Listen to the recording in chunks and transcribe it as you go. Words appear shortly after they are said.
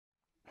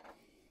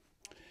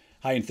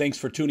Hi, and thanks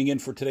for tuning in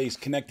for today's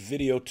Connect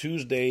video,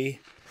 Tuesday,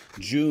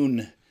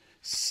 June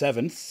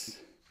 7th.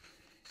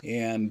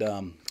 And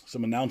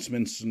some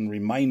announcements and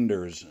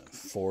reminders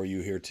for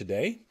you here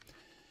today.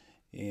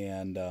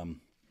 And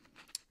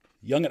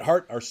Young at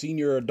Heart, our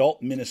senior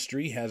adult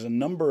ministry, has a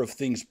number of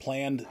things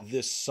planned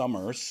this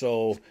summer.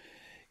 So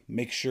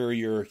make sure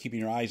you're keeping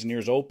your eyes and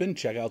ears open.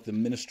 Check out the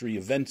ministry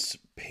events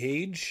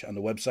page on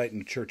the website and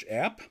the church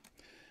app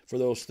for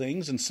those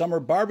things. And summer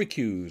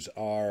barbecues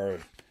are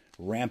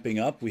ramping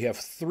up. We have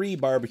 3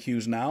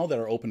 barbecues now that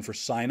are open for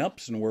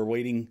signups, and we're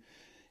waiting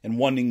and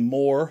wanting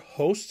more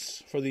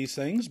hosts for these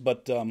things.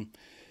 But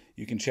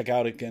you can check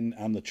out again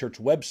on the church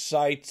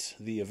website,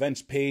 the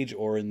events page,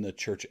 or in the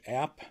church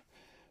app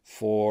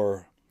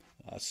for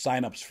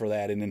signups for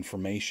that and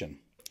information.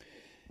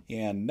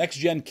 And Next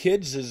Gen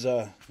Kids is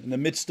in the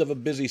midst of a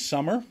busy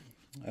summer.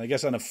 I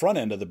guess on the front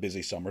end of the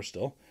busy summer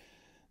still.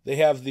 They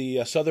have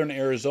the Southern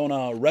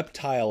Arizona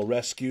Reptile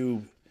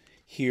Rescue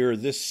here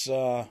this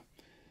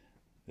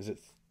is it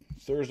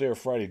Thursday or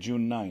Friday?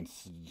 June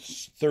 9th.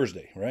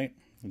 Thursday, right?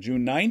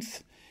 June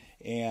 9th.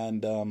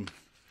 And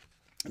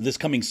this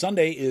coming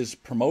Sunday is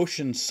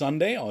Promotion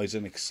Sunday. Always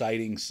an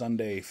exciting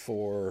Sunday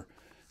for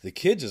the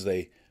kids as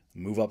they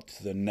move up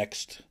to the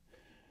next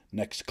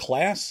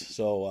class.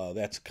 So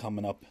that's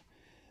coming up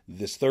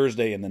this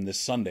Thursday and then this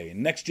Sunday.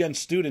 Next Gen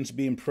students,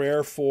 be in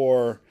prayer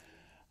for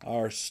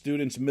our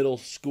students' middle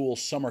school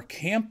summer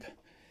camp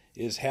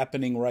is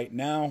happening right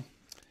now.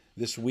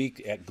 This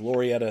week at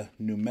Glorieta,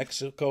 New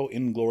Mexico,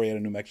 in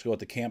Glorieta, New Mexico, at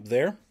the camp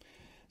there.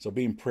 So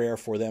be in prayer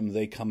for them.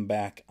 They come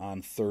back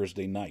on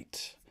Thursday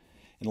night.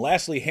 And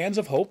lastly, Hands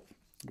of Hope.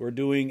 We're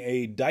doing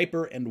a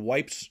diaper and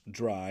wipes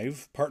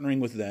drive, partnering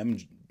with them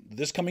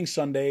this coming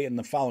Sunday and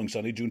the following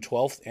Sunday, June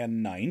 12th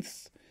and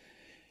 9th.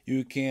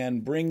 You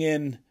can bring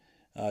in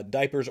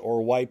diapers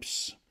or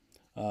wipes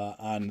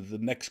on the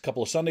next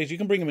couple of Sundays. You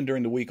can bring them in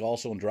during the week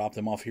also and drop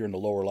them off here in the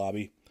lower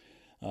lobby.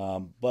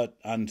 But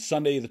on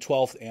Sunday the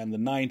 12th and the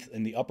 9th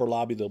in the upper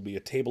lobby, there'll be a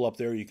table up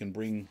there. You can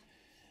bring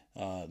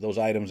those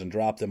items and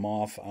drop them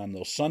off on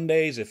those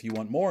Sundays. If you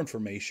want more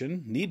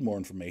information, need more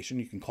information,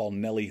 you can call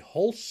Nellie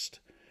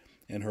Holst,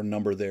 and her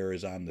number there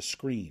is on the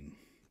screen.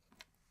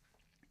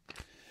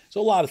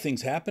 So a lot of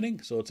things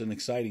happening, so it's an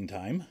exciting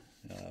time.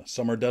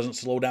 Summer doesn't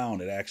slow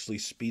down. It actually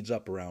speeds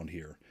up around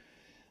here.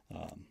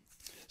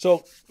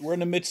 So we're in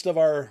the midst of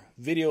our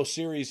video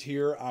series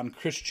here on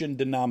Christian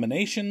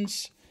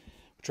denominations.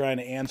 Trying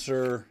to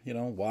answer,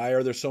 why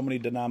are there so many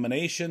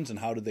denominations and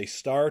how did they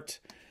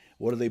start?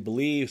 What do they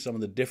believe? Some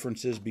of the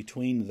differences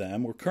between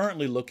them. We're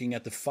currently looking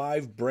at the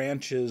 5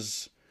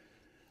 branches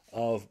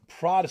of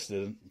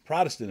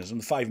Protestantism,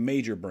 the 5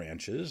 major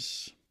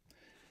branches.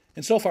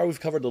 And so far we've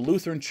covered the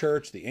Lutheran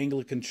Church, the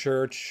Anglican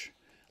Church.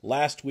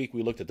 Last week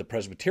we looked at the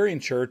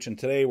Presbyterian Church, and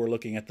today we're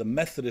looking at the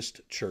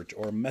Methodist Church,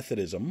 or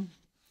Methodism.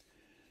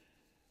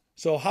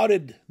 So how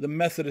did the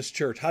Methodist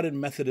Church, how did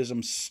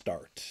Methodism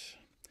start?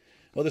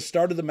 Well, the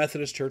start of the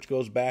Methodist Church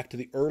goes back to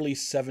the early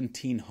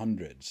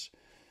 1700s.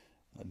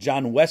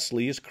 John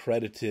Wesley is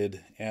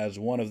credited as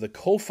one of the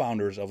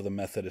co-founders of the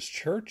Methodist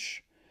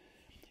Church.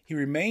 He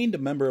remained a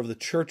member of the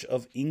Church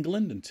of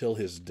England until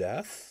his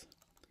death.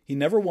 He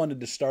never wanted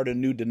to start a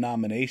new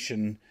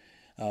denomination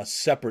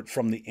separate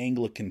from the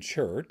Anglican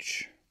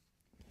Church.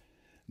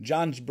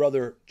 John's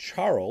brother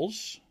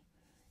Charles,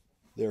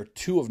 there are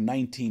 2 of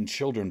 19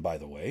 children, by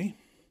the way.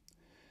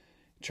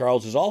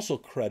 Charles is also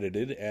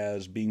credited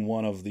as being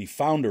one of the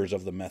founders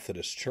of the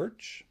Methodist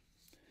Church.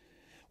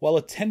 While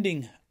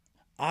attending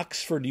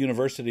Oxford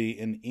University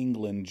in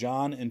England,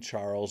 John and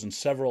Charles and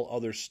several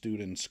other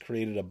students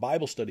created a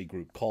Bible study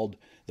group called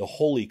the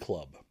Holy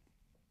Club.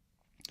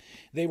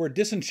 They were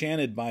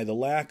disenchanted by the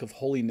lack of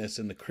holiness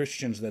in the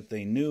Christians that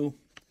they knew,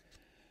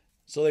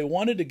 so they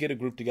wanted to get a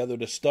group together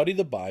to study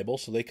the Bible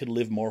so they could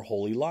live more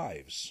holy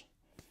lives.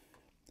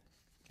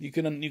 You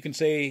can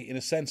say, in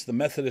a sense, the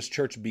Methodist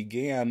Church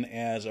began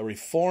as a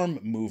reform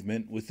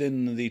movement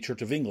within the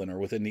Church of England or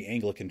within the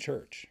Anglican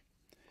Church.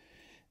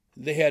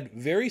 They had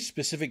very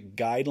specific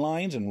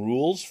guidelines and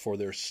rules for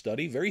their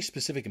study, very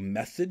specific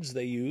methods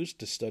they used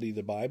to study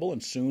the Bible,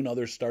 and soon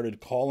others started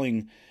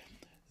calling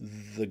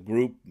the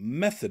group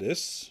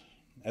Methodists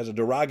as a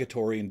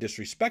derogatory and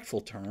disrespectful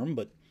term,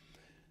 but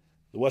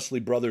the Wesley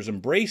brothers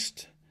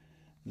embraced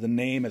the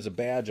name as a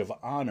badge of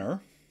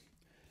honor.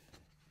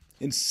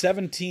 In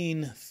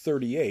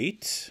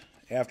 1738,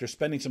 after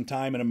spending some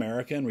time in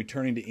America and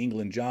returning to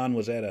England, John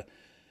was at a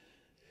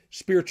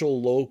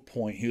spiritual low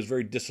point. He was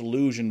very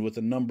disillusioned with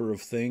a number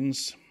of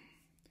things.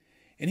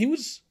 And he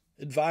was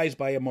advised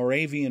by a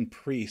Moravian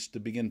priest to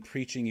begin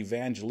preaching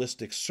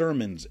evangelistic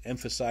sermons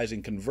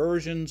emphasizing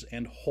conversions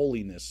and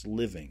holiness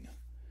living.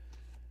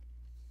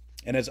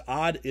 And as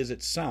odd as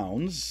it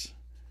sounds,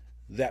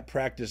 that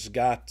practice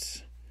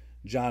got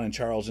John and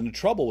Charles into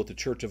trouble with the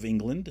Church of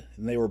England,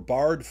 and they were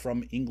barred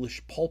from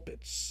English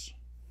pulpits.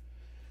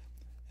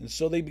 And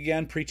so they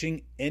began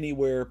preaching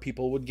anywhere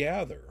people would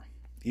gather,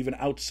 even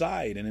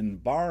outside and in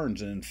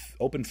barns and in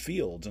open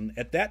fields. And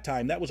at that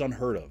time, that was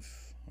unheard of,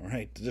 all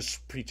right, to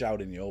just preach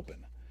out in the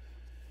open.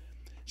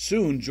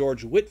 Soon,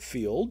 George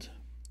Whitefield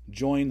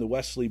joined the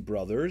Wesley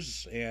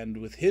brothers, and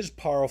with his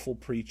powerful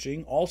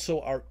preaching,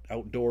 also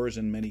outdoors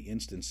in many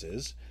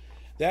instances,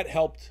 that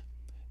helped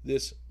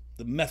the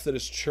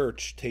Methodist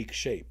Church take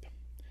shape.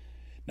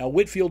 Now,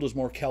 Whitefield was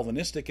more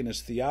Calvinistic in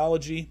his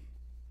theology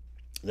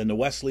than the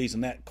Wesleys,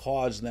 and that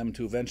caused them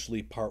to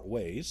eventually part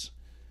ways.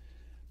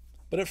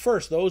 But at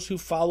first, those who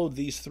followed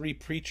these three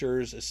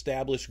preachers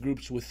established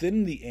groups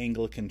within the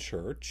Anglican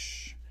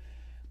Church.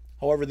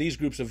 However, these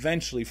groups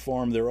eventually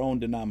formed their own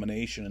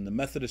denomination, and the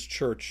Methodist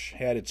Church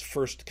had its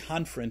first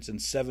conference in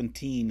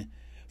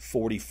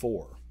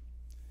 1744.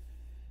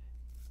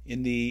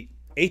 In the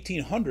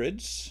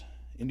 1800s,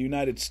 in the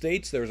United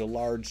States, there was a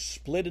large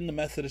split in the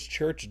Methodist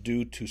Church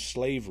due to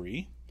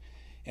slavery,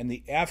 and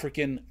the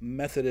African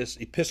Methodist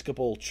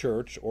Episcopal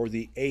Church, or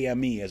the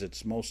AME as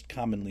it's most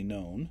commonly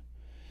known.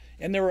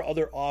 And there were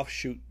other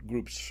offshoot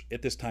groups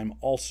at this time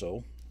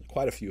also,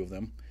 quite a few of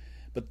them.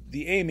 But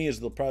the AME is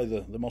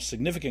probably the most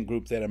significant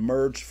group that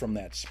emerged from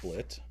that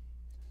split.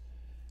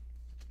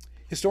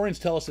 Historians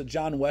tell us that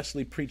John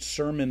Wesley preached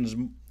sermons,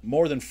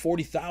 more than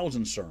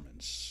 40,000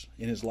 sermons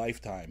in his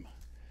lifetime.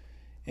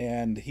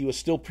 And he was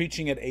still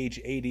preaching at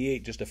age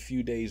 88, just a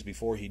few days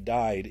before he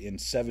died in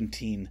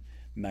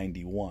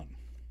 1791.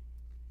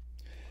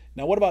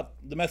 Now, what about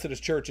the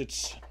Methodist Church?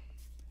 Its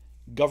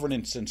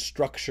governance and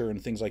structure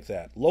and things like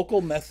that.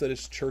 Local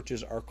Methodist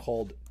churches are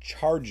called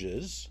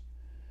charges,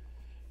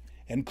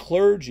 and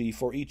clergy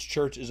for each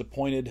church is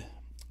appointed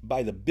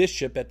by the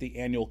bishop at the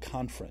annual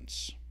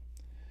conference.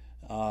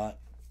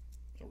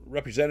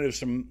 Representatives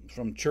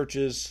from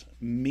churches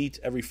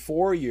meet every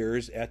 4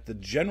 years at the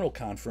General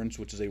Conference,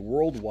 which is a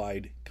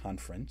worldwide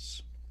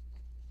conference.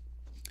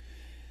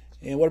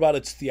 And what about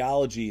its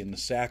theology and the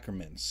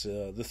sacraments?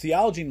 The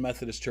theology in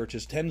Methodist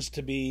churches tends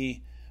to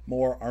be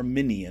more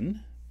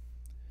Arminian,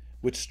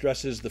 which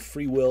stresses the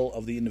free will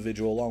of the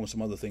individual along with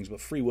some other things, but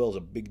free will is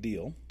a big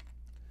deal.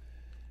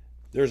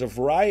 There's a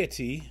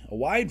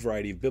wide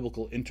variety of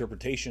biblical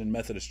interpretation in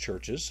Methodist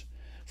churches,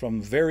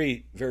 from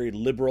very, very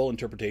liberal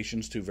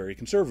interpretations to very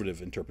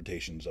conservative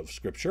interpretations of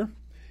Scripture,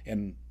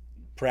 and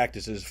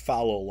practices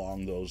follow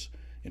along those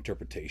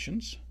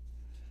interpretations.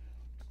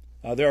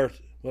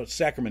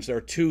 Sacraments. There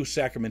are two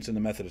sacraments in the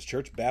Methodist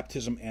Church,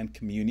 baptism and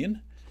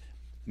communion.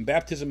 And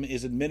baptism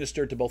is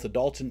administered to both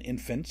adults and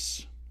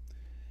infants,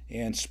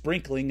 and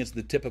sprinkling is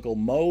the typical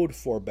mode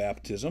for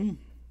baptism,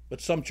 but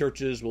some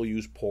churches will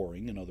use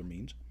pouring and other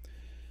means.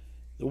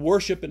 The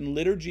worship and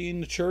liturgy in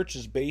the church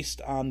is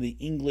based on the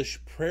English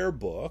prayer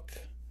book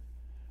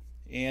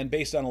and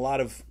based on a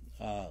lot of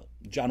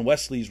John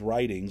Wesley's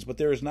writings, but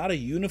there is not a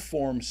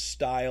uniform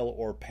style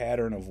or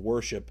pattern of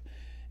worship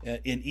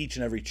in each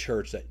and every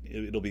church that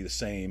it'll be the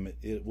same.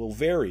 It will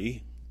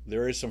vary.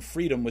 There is some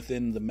freedom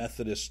within the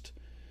Methodist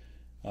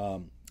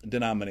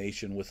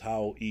denomination with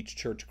how each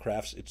church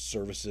crafts its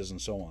services and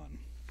so on.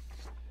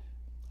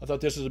 I thought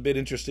this was a bit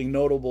interesting.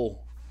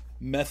 Notable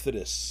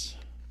Methodists.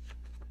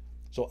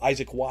 So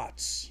Isaac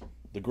Watts,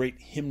 the great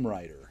hymn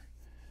writer,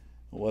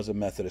 was a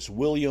Methodist.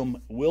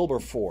 William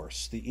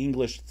Wilberforce, the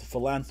English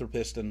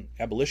philanthropist and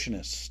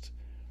abolitionist,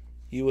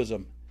 he was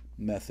a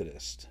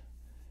Methodist.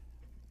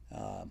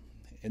 And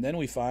then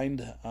we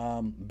find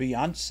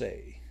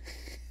Beyonce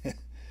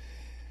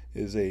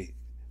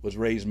was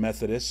raised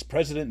Methodist.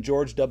 President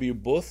George W.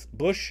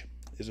 Bush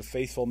is a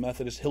faithful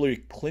Methodist. Hillary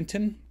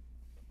Clinton.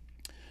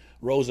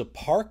 Rosa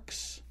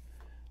Parks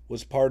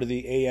was part of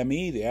the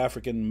AME, the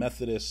African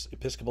Methodist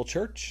Episcopal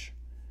Church.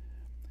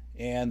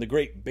 And the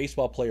great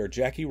baseball player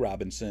Jackie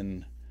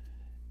Robinson,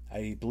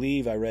 I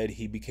believe I read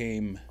he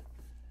became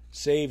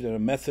saved in a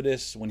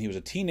Methodist when he was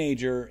a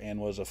teenager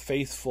and was a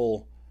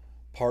faithful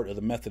part of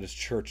the Methodist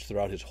Church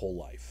throughout his whole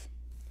life.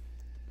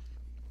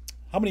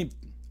 How many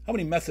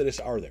Methodists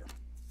are there?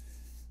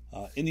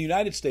 In the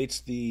United States,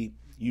 the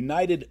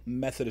United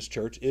Methodist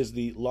Church is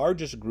the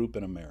largest group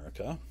in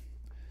America.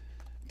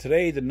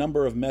 Today, the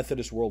number of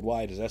Methodists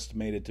worldwide is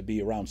estimated to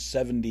be around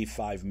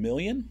 75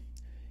 million.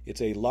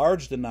 It's a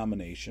large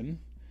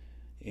denomination,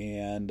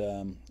 and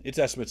its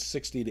estimates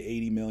 60 to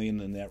 80 million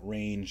in that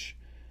range,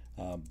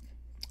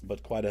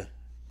 but quite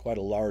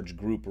a large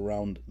group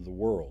around the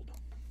world.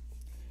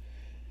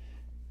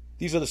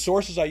 These are the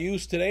sources I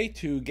used today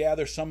to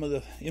gather some of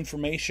the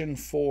information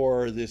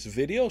for this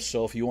video,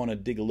 so if you want to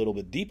dig a little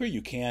bit deeper,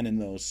 you can in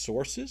those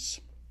sources.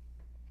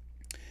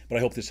 But I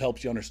hope this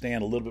helps you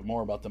understand a little bit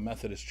more about the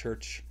Methodist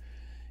Church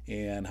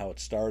and how it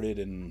started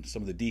and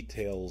some of the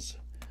details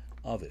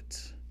of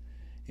it.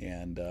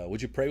 And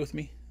would you pray with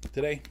me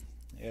today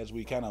as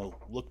we kind of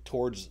look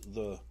towards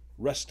the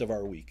rest of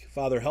our week?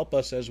 Father, help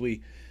us as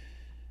we,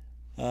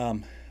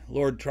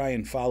 Lord, try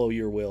and follow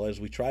your will, as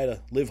we try to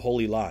live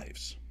holy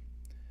lives,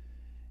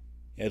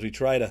 as we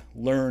try to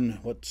learn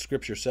what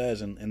Scripture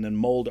says and then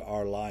mold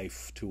our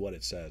life to what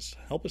it says.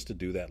 Help us to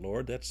do that,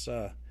 Lord. It's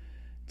kind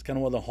of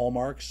one of the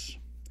hallmarks.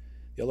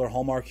 The other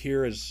hallmark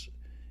here is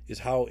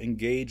how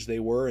engaged they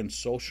were in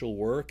social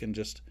work, and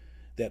just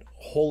that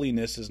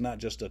holiness is not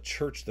just a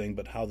church thing,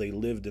 but how they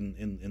lived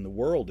in the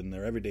world, in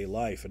their everyday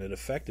life, and it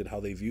affected how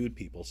they viewed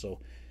people.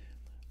 So,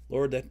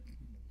 Lord, that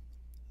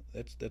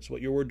That's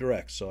what your word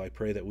directs. So I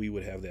pray that we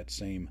would have that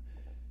same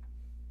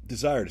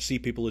desire to see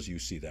people as you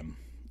see them,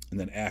 and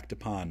then act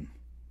upon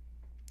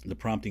the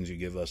promptings you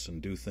give us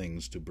and do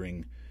things to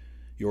bring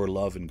your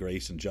love and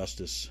grace and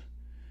justice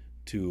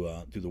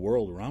to the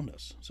world around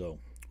us. So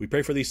we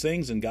pray for these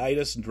things, and guide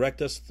us and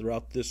direct us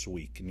throughout this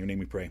week. In your name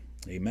we pray.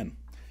 Amen.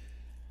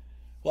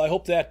 Well, I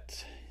hope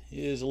that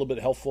is a little bit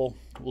helpful.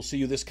 We'll see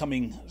you this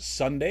coming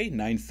Sunday,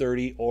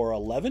 9:30 or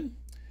 11.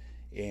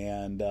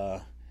 And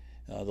the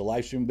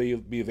live stream will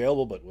be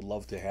available, but would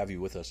love to have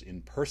you with us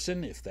in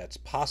person if that's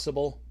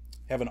possible.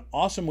 Have an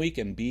awesome week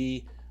and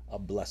be a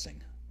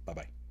blessing.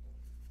 Bye-bye.